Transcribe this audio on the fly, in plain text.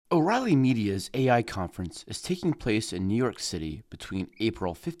O'Reilly Media's AI conference is taking place in New York City between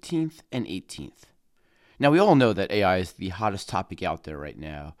April 15th and 18th. Now, we all know that AI is the hottest topic out there right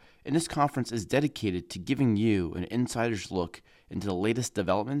now, and this conference is dedicated to giving you an insider's look into the latest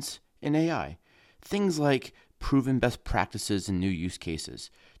developments in AI. Things like proven best practices and new use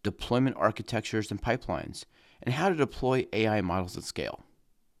cases, deployment architectures and pipelines, and how to deploy AI models at scale.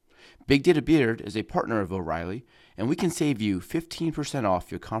 Big Data Beard is a partner of O'Reilly, and we can save you 15%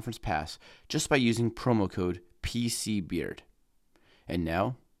 off your conference pass just by using promo code PCBeard. And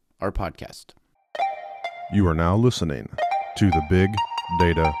now, our podcast. You are now listening to the Big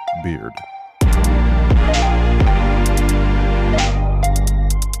Data Beard.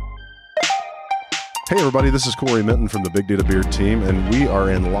 Hey everybody, this is Corey Minton from the Big Data Beard team, and we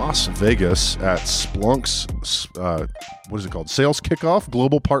are in Las Vegas at Splunk's, Sales Kickoff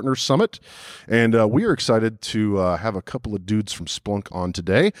Global Partners Summit, and we are excited to have a couple of dudes from Splunk on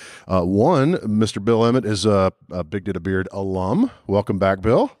today. One, Mr. Bill Emmett, is a Big Data Beard alum. Welcome back,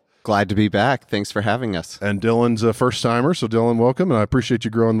 Bill. Glad to be back. Thanks for having us. And Dylan's a first-timer, so Dylan, welcome, and I appreciate you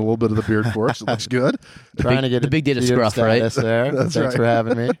growing a little bit of the beard for us. It looks good. Trying to get the big data scruff, right? There. That's Thanks right. for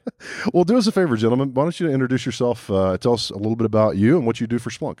having me. Well, do us a favor, gentlemen. Why don't you introduce yourself, tell us a little bit about you and what you do for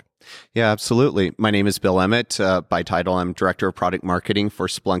Splunk. Yeah, absolutely. My name is Bill Emmett. By title, I'm Director of Product Marketing for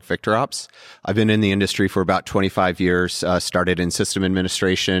Splunk VictorOps. I've been in the industry for about 25 years, started in system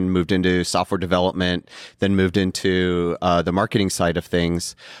administration, moved into software development, then moved into the marketing side of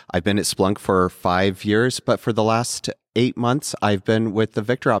things. I've been at Splunk for 5 years, but for the last 8 months, I've been with the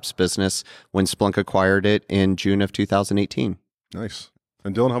VictorOps business when Splunk acquired it in June of 2018. Nice.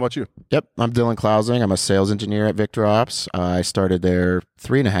 And Dylan, how about you? Yep, I'm Dylan Klausing. I'm a sales engineer at VictorOps. I started there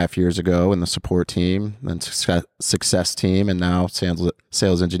 3.5 years ago in the support team, then success team, and now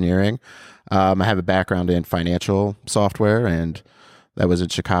sales engineering. I have a background in financial software, and that was in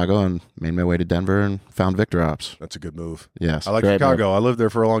Chicago, and made my way to Denver and found VictorOps. That's a good move. Yes, I like Chicago. I lived there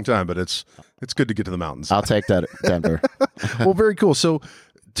for a long time, but it's good to get to the mountains. I'll take that, Denver. Well, very cool. So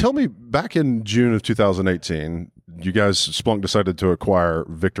tell me, back in June of 2018, you guys, Splunk decided to acquire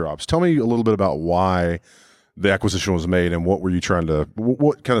VictorOps. Tell me a little bit about why the acquisition was made and what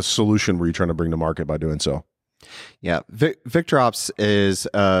kind of solution were you trying to bring to market by doing so? Yeah, VictorOps is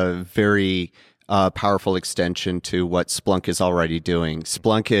a very powerful extension to what Splunk is already doing.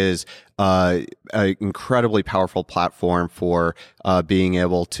 Splunk is an incredibly powerful platform for being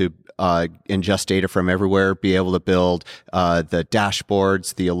able to ingest data from everywhere, be able to build the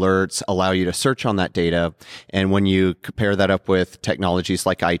dashboards, the alerts, allow you to search on that data. And when you compare that up with technologies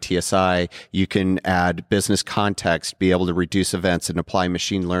like ITSI, you can add business context, be able to reduce events and apply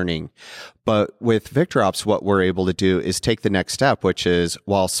machine learning. But with VictorOps, what we're able to do is take the next step, which is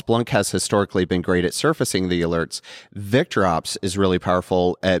while Splunk has historically been great at surfacing the alerts, VictorOps is really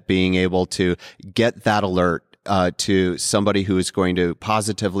powerful at being able to get that alert to somebody who is going to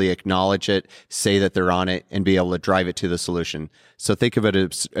positively acknowledge it, say that they're on it, and be able to drive it to the solution. So think of it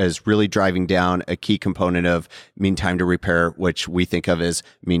as really driving down a key component of mean time to repair, which we think of as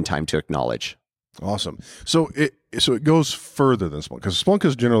mean time to acknowledge. Awesome. So it goes further than Splunk, because Splunk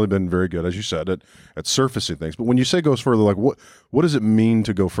has generally been very good, as you said, at surfacing things. But when you say goes further, like what does it mean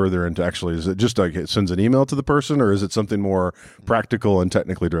to go further into actually? Is it just like it sends an email to the person, or is it something more practical and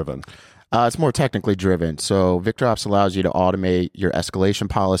technically driven? It's more technically driven. So VictorOps allows you to automate your escalation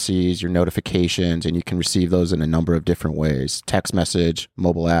policies, your notifications, and you can receive those in a number of different ways: text message,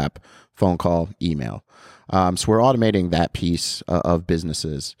 mobile app, phone call, email. So we're automating that piece of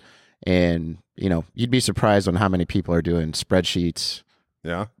businesses. And, you'd be surprised on how many people are doing spreadsheets,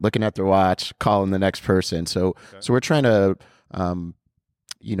 looking at their watch, calling the next person. So we're trying to,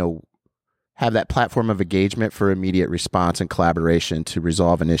 have that platform of engagement for immediate response and collaboration to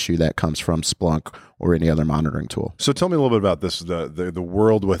resolve an issue that comes from Splunk or any other monitoring tool. So tell me a little bit about this, the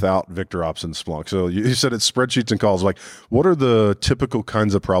world without VictorOps and Splunk. So you said it's spreadsheets and calls. Like, what are the typical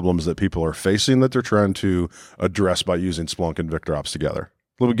kinds of problems that people are facing that they're trying to address by using Splunk and VictorOps together?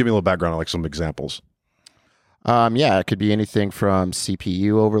 Give me a little background on like some examples. It could be anything from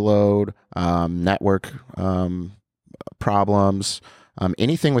CPU overload, network problems,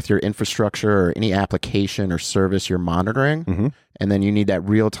 anything with your infrastructure or any application or service you're monitoring, and then you need that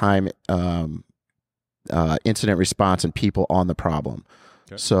real-time incident response and people on the problem.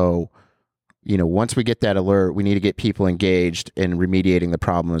 Okay. So, once we get that alert, we need to get people engaged in remediating the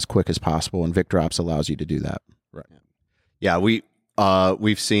problem as quick as possible, and VictorOps allows you to do that. Right. Yeah,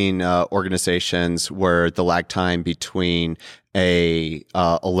 We've seen organizations where the lag time between a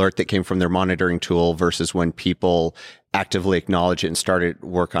alert that came from their monitoring tool versus when people actively acknowledge it and started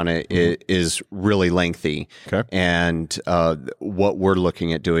work on it is really lengthy. Okay. And what we're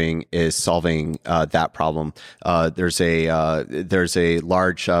looking at doing is solving that problem. There's a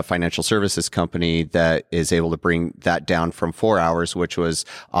large financial services company that is able to bring that down from 4 hours, which was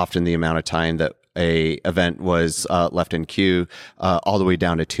often the amount of time that a event was left in queue, all the way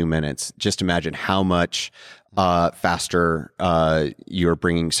down to 2 minutes. Just imagine how much faster you're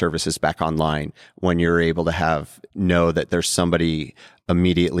bringing services back online when you're able to know that there's somebody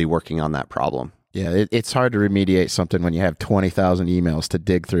immediately working on that problem. Yeah, it's hard to remediate something when you have 20,000 emails to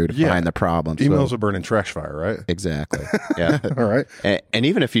dig through to find the problem. Emails are burning trash fire, right? Exactly. Yeah. All right. And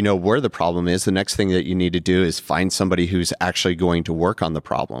even if you know where the problem is, the next thing that you need to do is find somebody who's actually going to work on the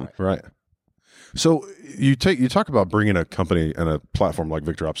problem. Right. So you talk about bringing a company and a platform like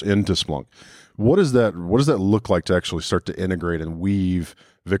VictorOps into Splunk. What does that look like to actually start to integrate and weave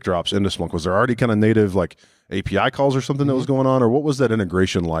VictorOps into Splunk? Was there already kind of native like API calls or something that was going on, or what was that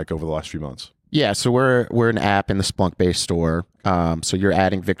integration like over the last few months? Yeah, so we're an app in the Splunk-based store. So you're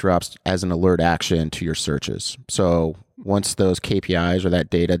adding VictorOps as an alert action to your searches. So once those KPIs or that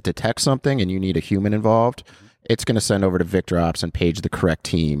data detects something and you need a human involved, it's going to send over to VictorOps and page the correct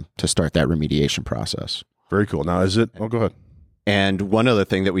team to start that remediation process. Very cool. Now, go ahead. And one other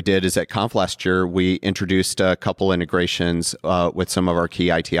thing that we did is at Conf last year, we introduced a couple integrations with some of our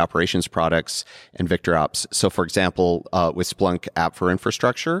key IT operations products and VictorOps. So, for example, with Splunk App for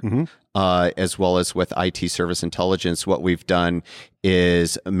Infrastructure, as well as with IT Service Intelligence, what we've done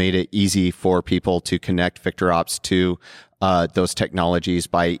is made it easy for people to connect VictorOps to those technologies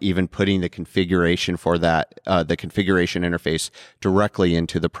by even putting the configuration for that, the configuration interface directly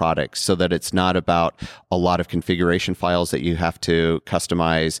into the product, so that it's not about a lot of configuration files that you have to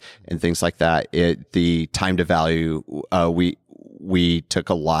customize and things like that. The time to value, we took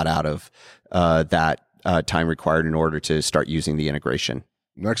a lot out of that time required in order to start using the integration.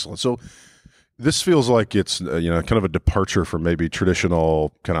 Excellent. So this feels like it's kind of a departure from maybe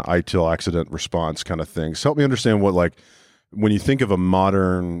traditional kind of ITIL accident response kind of things. Help me understand what when you think of a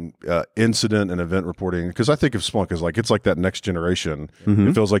modern incident and event reporting, because I think of Splunk as it's like that next generation.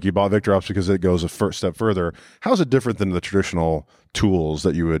 It feels like you bought VictorOps because it goes a first step further. How is it different than the traditional tools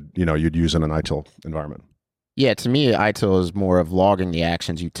that you'd use in an ITIL environment? Yeah, to me, ITIL is more of logging the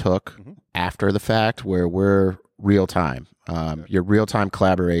actions you took after the fact, where we're real time. Your real time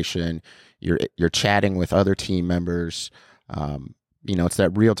collaboration. You're chatting with other team members. It's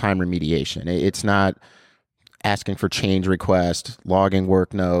that real time remediation. It's not asking for change requests, logging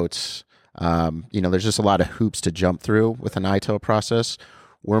work notes. There's just a lot of hoops to jump through with an ITIL process.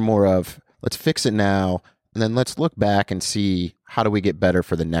 We're more of, let's fix it now, and then let's look back and see how do we get better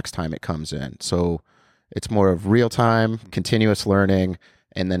for the next time it comes in. So it's more of real time, continuous learning,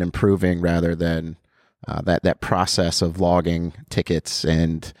 and then improving rather than that process of logging tickets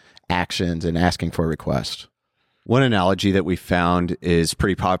and actions and asking for a request. One analogy that we found is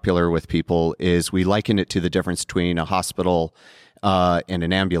pretty popular with people is we liken it to the difference between a hospital and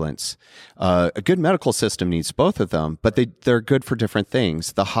an ambulance. A good medical system needs both of them, but they're good for different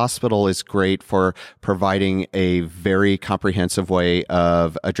things. The hospital is great for providing a very comprehensive way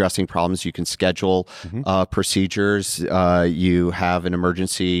of addressing problems. You can schedule procedures. You have an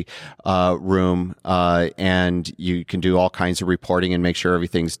emergency room, and you can do all kinds of reporting and make sure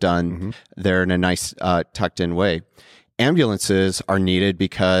everything's done there in a nice tucked-in way. Ambulances are needed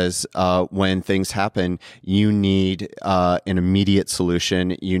because when things happen, you need an immediate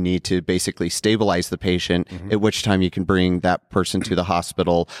solution. You need to basically stabilize the patient, at which time you can bring that person to the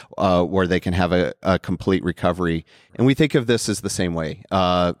hospital where they can have a complete recovery. And we think of this as the same way.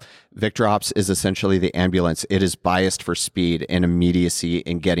 VictorOps is essentially the ambulance. It is biased for speed and immediacy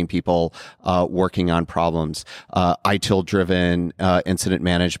in getting people working on problems. ITIL-driven incident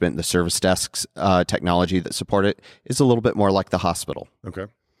management and the service desks technology that support it is a little bit more like the hospital. Okay.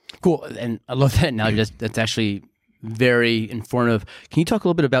 Cool. And I love that analogy. That's actually very informative. Can you talk a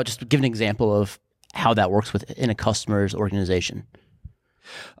little bit about, just give an example of how that works within a customer's organization?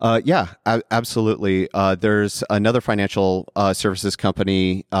 Absolutely. There's another financial services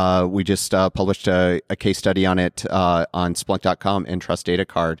company. We just published a case study on it on Splunk.com, Entrust Data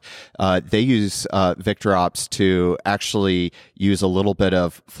Card. They use VictorOps to actually use a little bit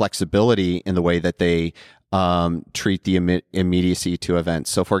of flexibility in the way that they treat the immediacy to events.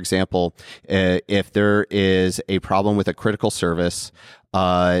 So, for example, if there is a problem with a critical service,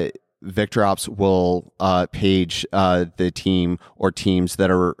 VictorOps will page the team or teams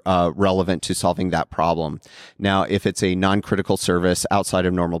that are relevant to solving that problem. Now, if it's a non-critical service outside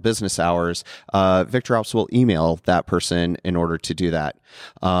of normal business hours, VictorOps will email that person in order to do that.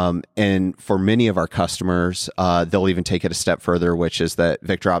 And for many of our customers, they'll even take it a step further, which is that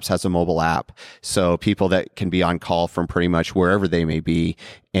VictorOps has a mobile app. So people that can be on call from pretty much wherever they may be,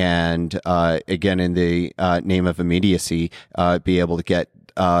 and again, in the name of immediacy, be able to get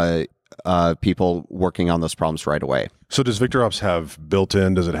people working on those problems right away. So does VictorOps have built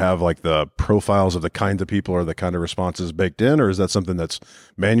in, does it have like the profiles of the kinds of people or the kind of responses baked in, or is that something that's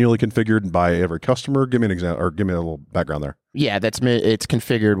manually configured by every customer? Give me an example, or give me a little background there. Yeah, it's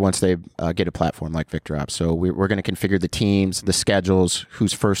configured once they get a platform like VictorOps. So we're going to configure the teams, the schedules,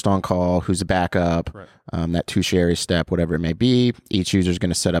 who's first on call, who's a backup, Right. That two-sherry step, whatever it may be. Each user is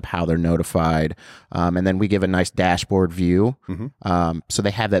going to set up how they're notified. And then we give a nice dashboard view. So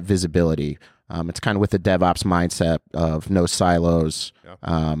they have that visibility. It's kind of with the DevOps mindset of no silos.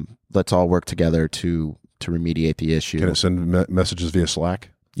 Yeah. Let's all work together to remediate the issue. Can it send messages via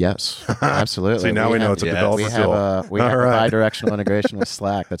Slack? Yes, absolutely. See, now we know it's a developer tool. We have All a right. bi-directional integration with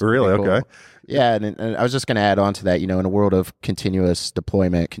Slack. That's Really? pretty cool. Okay. Yeah, and I was just going to add on to that. In a world of continuous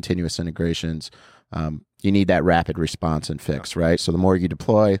deployment, continuous integrations, you need that rapid response and fix, right? So the more you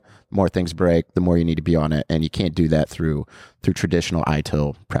deploy, the more things break, the more you need to be on it, and you can't do that through traditional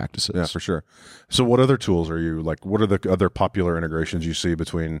ITIL practices. Yeah, for sure. So what other tools are you, like, what are the other popular integrations you see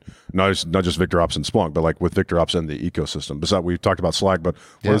between not just VictorOps and Splunk, but like with VictorOps and the ecosystem? Besides, we've talked about Slack, but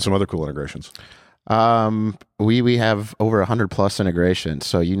what are some other cool integrations? We have over 100 plus integrations.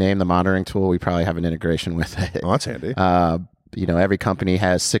 So you name the monitoring tool, we probably have an integration with it. Oh, that's handy. Every company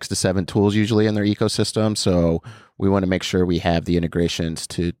has 6 to 7 tools usually in their ecosystem. So we want to make sure we have the integrations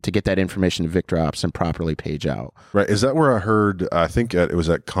to get that information to VictorOps and properly page out. Right. Is that where I heard, I think it was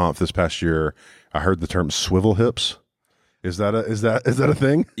at Conf this past year, I heard the term swivel hips. Is that a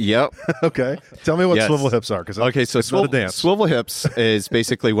thing? Yep. Okay. Tell me what Yes. swivel hips are, because Okay, so it's not a dance. swivel hips is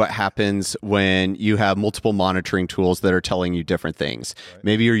basically what happens when you have multiple monitoring tools that are telling you different things. Right.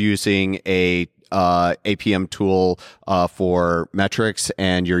 Maybe you're using a APM tool for metrics,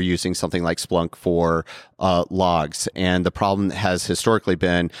 and you're using something like Splunk for logs. And the problem has historically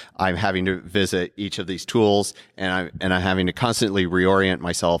been I'm having to visit each of these tools, and I'm having to constantly reorient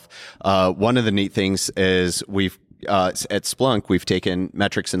myself. One of the neat things is at Splunk, we've taken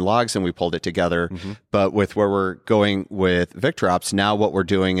metrics and logs and we pulled it together. But with where we're going with VictorOps, now what we're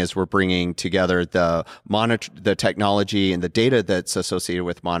doing is we're bringing together the technology and the data that's associated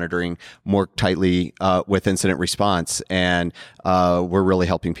with monitoring more tightly with incident response. And we're really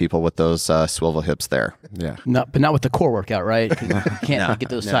helping people with those swivel hips there. Yeah. But not with the core workout, right? 'Cause you can't get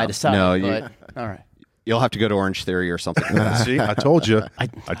those side to side. No, all right. You'll have to go to Orange Theory or something. See, I told you.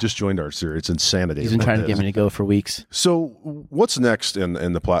 I just joined our series. It's insanity. He's been trying to get me to go for weeks. So what's next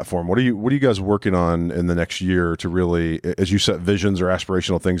in the platform? What are you guys working on in the next year to really, as you set visions or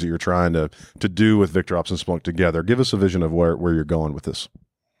aspirational things that you're trying to do with VictorOps and Splunk together? Give us a vision of where you're going with this.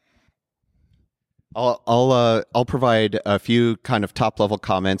 I'll provide a few kind of top level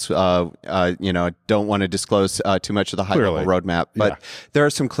comments. Don't want to disclose too much of the high level roadmap, but there are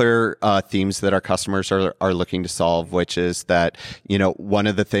some clear themes that our customers are looking to solve, which is that, one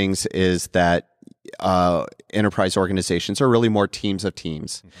of the things is that enterprise organizations are really more teams of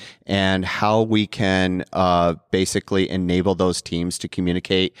teams, and how we can basically enable those teams to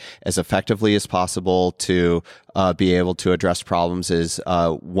communicate as effectively as possible to be able to address problems is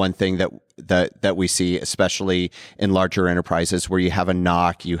one thing that we see, especially in larger enterprises where you have a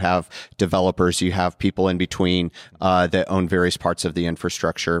NOC, you have developers, you have people in between that own various parts of the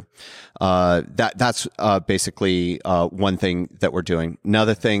infrastructure. That's basically one thing that we're doing.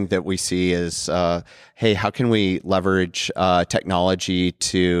 Another thing that we see is, hey, how can we leverage technology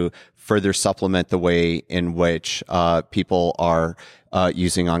to further supplement the way in which people are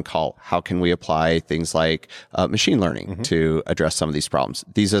using on call? How can we apply things like machine learning to address some of these problems?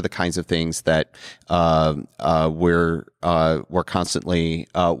 These are the kinds of things that we're constantly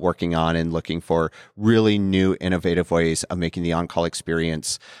working on and looking for really new, innovative ways of making the on-call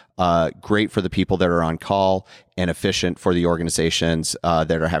experience great for the people that are on call and efficient for the organizations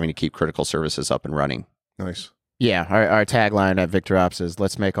that are having to keep critical services up and running. Nice. Yeah, our tagline at VictorOps is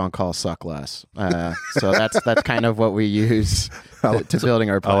 "Let's make on-call suck less." So that's kind of what we use to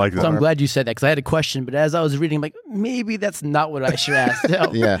building our platform. I like that. So I'm glad you said that, because I had a question, but as I was reading, I'm like, maybe that's not what I should ask.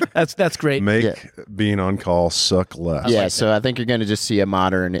 No, Yeah. that's great. Make being on call suck less. Yeah, so I think you're going to just see a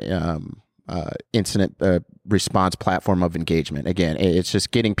modern incident response platform of engagement. Again, it's just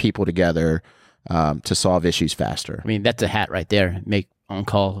getting people together to solve issues faster. I mean, that's a hat right there. Make on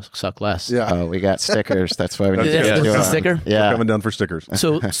call, suck less. Yeah. We got stickers. That's why we need Yeah, to get that's you a on. sticker? We're Yeah. coming down for stickers.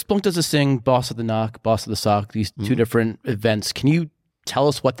 So Splunk does this thing, Boss of the Knock, Boss of the Sock, these two different events. Can you tell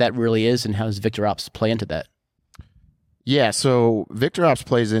us what that really is and how does VictorOps play into that? Yeah, so VictorOps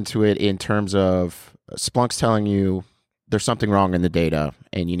plays into it in terms of Splunk's telling you there's something wrong in the data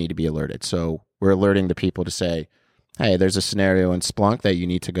and you need to be alerted. So we're alerting the people to say, hey, there's a scenario in Splunk that you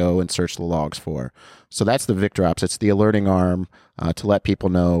need to go and search the logs for. So that's the VictorOps. It's the alerting arm to let people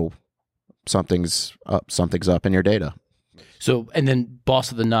know something's up in your data. So, and then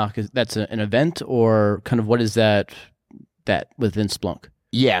Boss of the Knock, that's an event or kind of what is that within Splunk?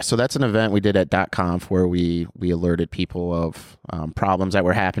 Yeah, so that's an event we did at .conf where we alerted people of problems that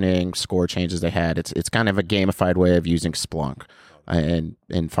were happening, score changes they had. It's kind of a gamified way of using Splunk and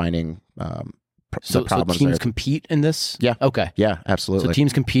finding So problems teams there. compete in this? Yeah. Okay. Yeah, absolutely. So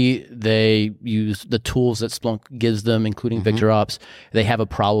teams compete. They use the tools that Splunk gives them, including VictorOps. They have a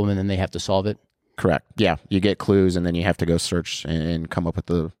problem and then they have to solve it. Correct. Yeah, you get clues and then you have to go search and come up with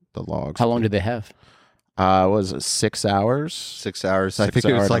the logs. How long did they have? Was it 6 hours? 6 hours. I think 6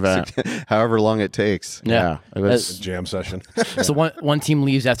 it was hour like however long it takes. Yeah, it was. Jam session. So one team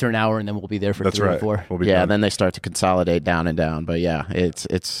leaves after an hour and then we'll be there for That's 3 right. or 4. We'll be Yeah, done. then they start to consolidate down and down. But yeah, it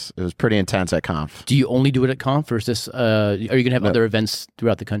was pretty intense at Conf. Do you only do it at Conf or is this, are you going to have other events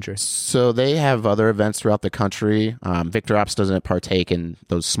throughout the country? So they have other events throughout the country. VictorOps doesn't partake in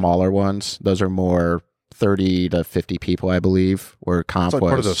those smaller ones. Those are more 30 to 50 people, I believe, where Conf It's like was.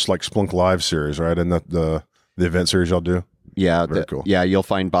 part of this like Splunk Live series, right? And the event series y'all do. Yeah, Very cool. Yeah, you'll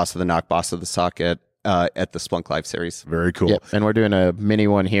find Boss of the Knock, Boss of the Sock at the Splunk Live series. Very cool. Yep, and we're doing a mini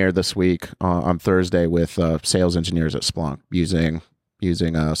one here this week on Thursday with sales engineers at Splunk using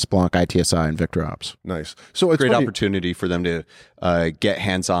Splunk, ITSI, and VictorOps. Nice. So it's Great funny- opportunity for them to get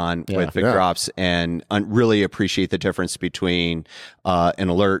hands-on with VictorOps and really appreciate the difference between an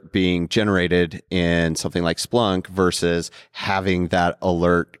alert being generated in something like Splunk versus having that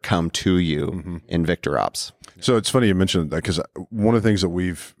alert come to you in VictorOps. So it's funny you mentioned that because one of the things that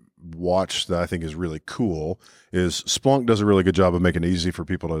we've watched that I think is really cool is Splunk does a really good job of making it easy for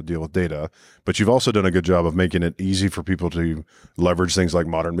people to deal with data, but you've also done a good job of making it easy for people to leverage things like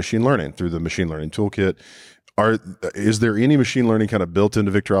modern machine learning through the machine learning toolkit. Is there any machine learning kind of built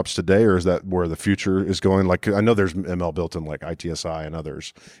into VictorOps today, or is that where the future is going? Like I know there's ML built in like ITSI and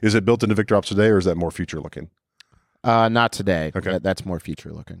others. Is it built into VictorOps today, or is that more future looking? Not today. Okay. That's more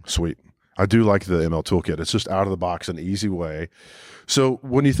future looking. Sweet. I do like the ML toolkit. It's just out of the box, an easy way. So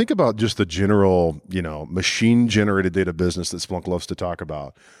when you think about just the general, machine generated data business that Splunk loves to talk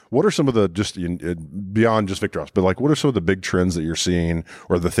about, what are some of the beyond just VictorOps, but like what are some of the big trends that you're seeing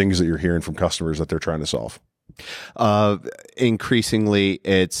or the things that you're hearing from customers that they're trying to solve? Increasingly,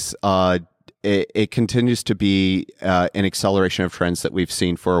 it continues to be an acceleration of trends that we've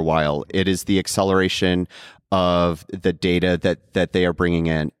seen for a while. It is the acceleration of the data that they are bringing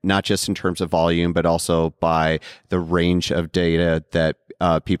in, not just in terms of volume, but also by the range of data that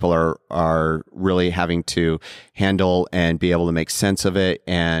people are really having to handle and be able to make sense of it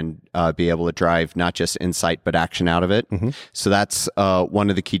and be able to drive not just insight but action out of it. So that's one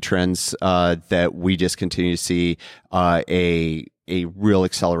of the key trends that we just continue to see a real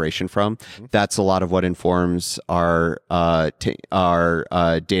acceleration from. That's a lot of what informs our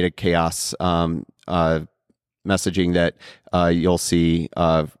data chaos messaging that you'll see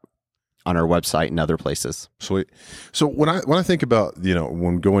on our website and other places. Sweet. So when I think about,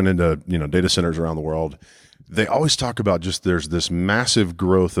 when going into, data centers around the world, they always talk about just there's this massive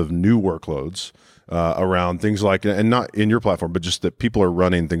growth of new workloads around things like, and not in your platform, but just that people are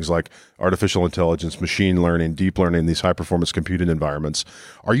running things like artificial intelligence, machine learning, deep learning, these high performance computing environments.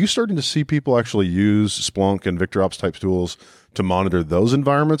 Are you starting to see people actually use Splunk and VictorOps type tools to monitor those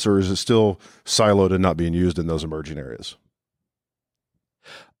environments, or is it still siloed and not being used in those emerging areas?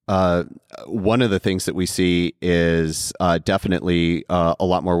 One of the things that we see is definitely a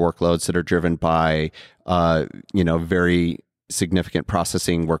lot more workloads that are driven by very significant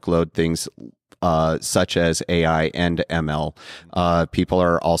processing workload things such as AI and ML. People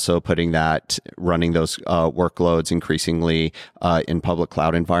are also running those workloads increasingly in public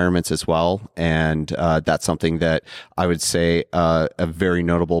cloud environments as well. And that's something that I would say a very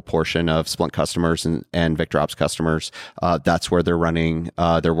notable portion of Splunk customers and VictorOps customers, that's where they're running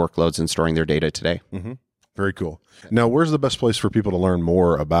their workloads and storing their data today. Mm-hmm. Very cool. Now, where's the best place for people to learn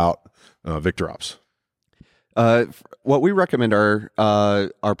more about VictorOps? What we recommend our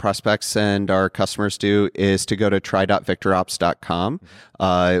prospects and our customers do is to go to try.victorops.com.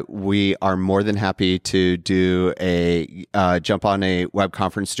 We are more than happy to do jump on a web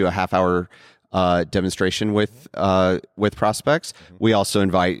conference, do a half-hour demonstration with prospects. We also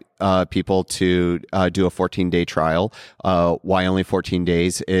invite people to do a 14-day trial. Why only 14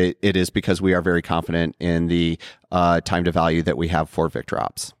 days? It is because we are very confident in the time to value that we have for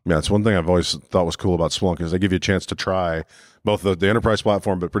VictorOps. Yeah, it's one thing I've always thought was cool about Splunk is they give you a chance to try both the enterprise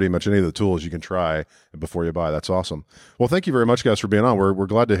platform, but pretty much any of the tools you can try before you buy. That's awesome. Well, thank you very much, guys, for being on. We're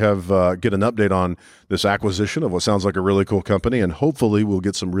glad to have get an update on this acquisition of what sounds like a really cool company, and hopefully we'll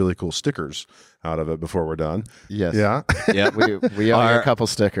get some really cool stickers out of it before we're done. Yes. Yeah. Yeah, We own a couple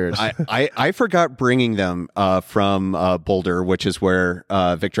stickers. I forgot bringing them from Boulder, which is where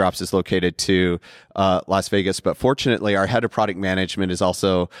VictorOps is located, to Las Vegas. But fortunately, our head of product management is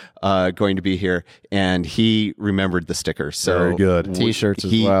also going to be here, and he remembered the stickers. So Very good. T-shirts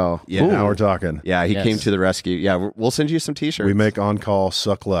as well. Yeah, Now we're talking. yeah, he Yes. came to the rescue. Yeah, we'll send you some T-shirts. We make on-call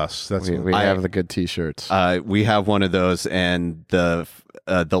suck less. That's We have the good T-shirts. we have one of those, and the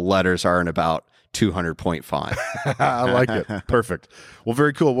letters are in about 200-point font. I like it. Perfect. Well,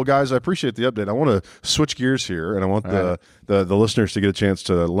 very cool. Well, guys, I appreciate the update. I want to switch gears here, and I want the listeners to get a chance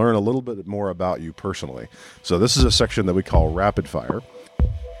to learn a little bit more about you personally. So this is a section that we call Rapid Fire.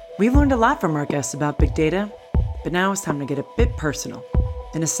 We've learned a lot from our guests about big data, but now it's time to get a bit personal.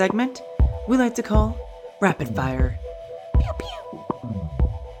 In a segment we like to call Rapid Fire. Pew, pew.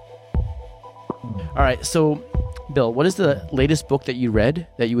 All right, so Bill, what is the latest book that you read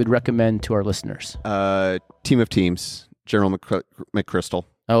that you would recommend to our listeners? Team of Teams, General McChrystal.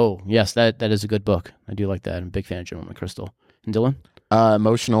 Oh, yes, that is a good book. I do like that. I'm a big fan of General McChrystal. And Dylan?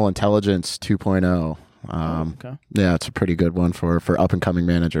 Emotional Intelligence 2.0. Okay. Yeah, it's a pretty good one for up-and-coming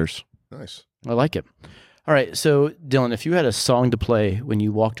managers. Nice. I like it. All right, so Dylan, if you had a song to play when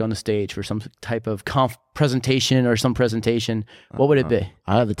you walked on the stage for some type of presentation or some presentation, what would it be?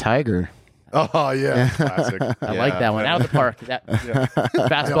 I the Tiger. Oh, yeah. Classic. I like that one. Out of the park. That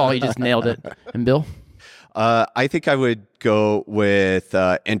fastball, you just nailed it. And Bill? I think I would go with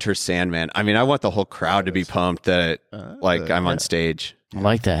Enter Sandman. I mean, I want the whole crowd to be pumped that I'm on stage. I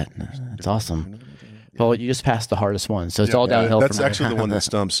like that. It's awesome. Well, you just passed the hardest one, so it's all downhill That's from there. actually the one that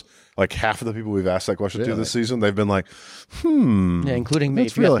stumps like half of the people we've asked that question to this season. They've been like, Yeah, including me.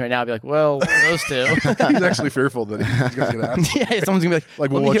 If you ask me right now, I'd be like, well, what are those two? he's actually fearful that he's going to ask. Yeah, someone's going to be like,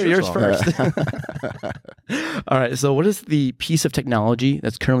 well, let me what's hear your yours song? first. All right, so what is the piece of technology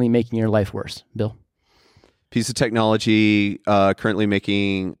that's currently making your life worse, Bill? Piece of technology currently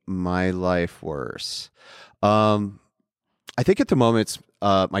making my life worse. I think at the moment it's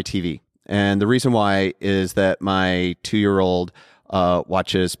my TV. And the reason why is that my 2-year-old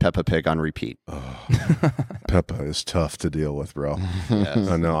watches Peppa Pig on repeat. Peppa is tough to deal with, bro. Yes.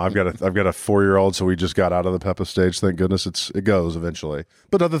 I know. I've got a 4-year-old, so we just got out of the Peppa stage. Thank goodness it goes eventually.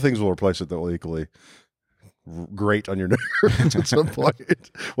 But other things will replace it that will equally grate on your nerves at some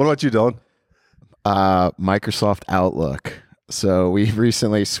point. What about you, Dylan? Microsoft Outlook. So we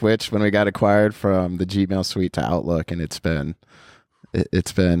recently switched when we got acquired from the Gmail suite to Outlook, and it's been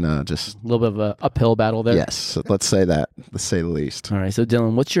just A little bit of an uphill battle there. yes. Let's say that. Let's say the least. All right, so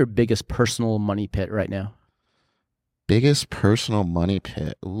Dylan, what's your biggest personal money pit right now? Biggest personal money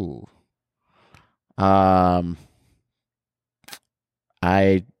pit. Ooh. I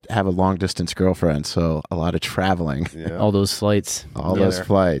have a long distance girlfriend, so a lot of traveling, Yeah. All those flights. all Yeah. those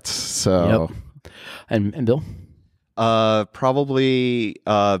flights. So And Bill? Probably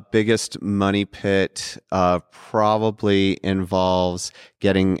biggest money pit probably involves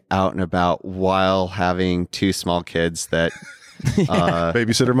getting out and about while having 2 small kids that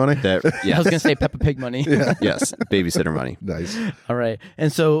Babysitter money? that I was yes, going to say Peppa Pig money. yes, babysitter money. Nice. All right.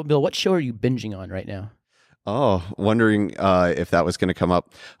 And so, Bill, what show are you binging on right now? Oh, wondering if that was going to come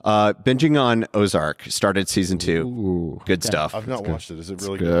up. Binging on Ozark, started season 2. ooh, Good stuff. I've not watched it. Is it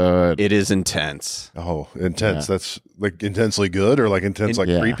really good? good. It is intense. Oh, intense. Yeah. That's like intensely good or like intense, like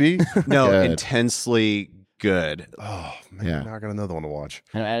Yeah. creepy? No, Good. intensely good. Oh, man. Yeah. Now I got another one to watch.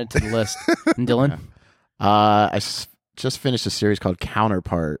 I add it to the list. And Dylan? Just finished a series called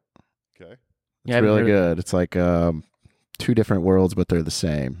Counterpart. Okay. Yeah, It's really good. It's like 2 different worlds, but they're the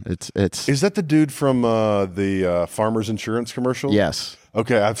same. It's Is that the dude from the Farmers Insurance commercial? yes,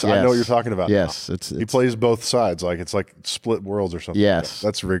 Okay, I know what you're talking about. yes. now. It's He plays both sides, like it's like split worlds or something. Yes.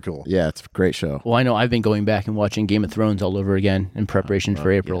 That's very cool. yeah, it's a great show. Well, I know I've been going back and watching Game of Thrones all over again in preparation for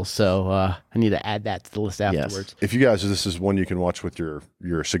April, so I need to add that to the list afterwards. If you guys, this is one you can watch with your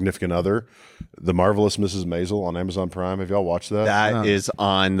significant other, The Marvelous Mrs. Maisel on Amazon Prime. Have y'all watched that? That is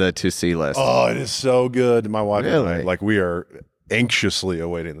on the to see list. Oh, it is so good. My wife and I, Really? like we are anxiously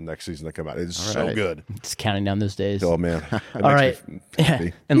awaiting the next season to come out. It's so right. good. Just counting down those days. Oh man! All right. Yeah.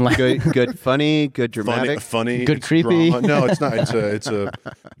 And Good, funny, good, dramatic. funny, Good it's creepy. drama. No, it's not. It's a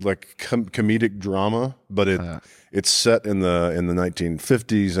like comedic drama, but it's set in the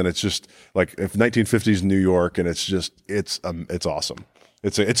 1950s, and it's just like if 1950s New York, and it's awesome.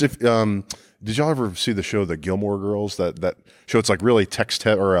 Did y'all ever see the show The Gilmore Girls? That show, it's like really text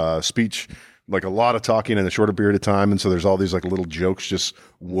or speech, like a lot of talking in a shorter period of time, and so there's all these like little jokes just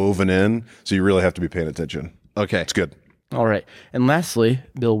woven in, so you really have to be paying attention. Okay. It's good. all right. And lastly,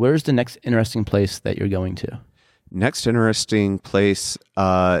 Bill, where's the next interesting place that you're going to? Next interesting place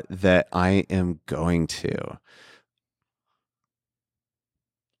that I am going to.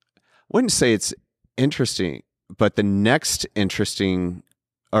 Wouldn't say it's interesting, but the next place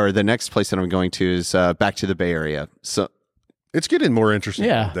that I'm going to is back to the Bay Area. So It's getting more interesting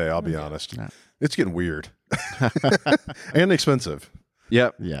Yeah. today, I'll be honest. It's getting weird and expensive.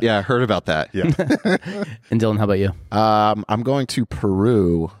 yeah, Yeah. I heard about that. Yeah. And Dylan, how about you? I'm going to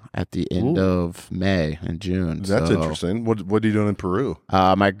Peru at the end of May and June. That's so, interesting. What are you doing in Peru?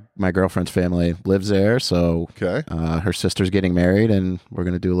 My girlfriend's family lives there, so Okay. her sister's getting married, and we're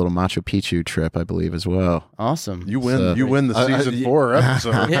going to do a little Machu Picchu trip, I believe, as well. Awesome. You win. So- You win the season 4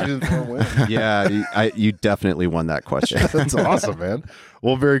 episode. Yeah. Season 4 win. Yeah, you definitely won that question. That's awesome, man.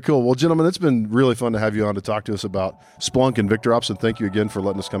 Well, very cool. Well, gentlemen, it's been really fun to have you on to talk to us about Splunk and VictorOps, and thank you again for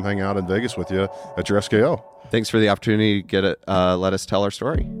letting us come hang out in Vegas with you at your SKO. Thanks for the opportunity to let us tell our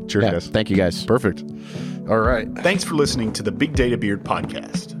story. Cheers, Yeah, guys. thank you, guys. Perfect. All right. Thanks for listening to the Big Data Beard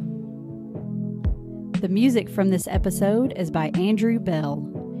podcast. The music from this episode is by Andrew Bell.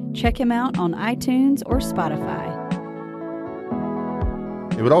 Check him out on iTunes or Spotify.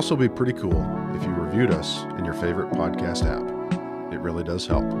 It would also be pretty cool if you reviewed us in your favorite podcast app. It really does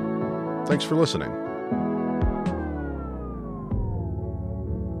help. Thanks for listening.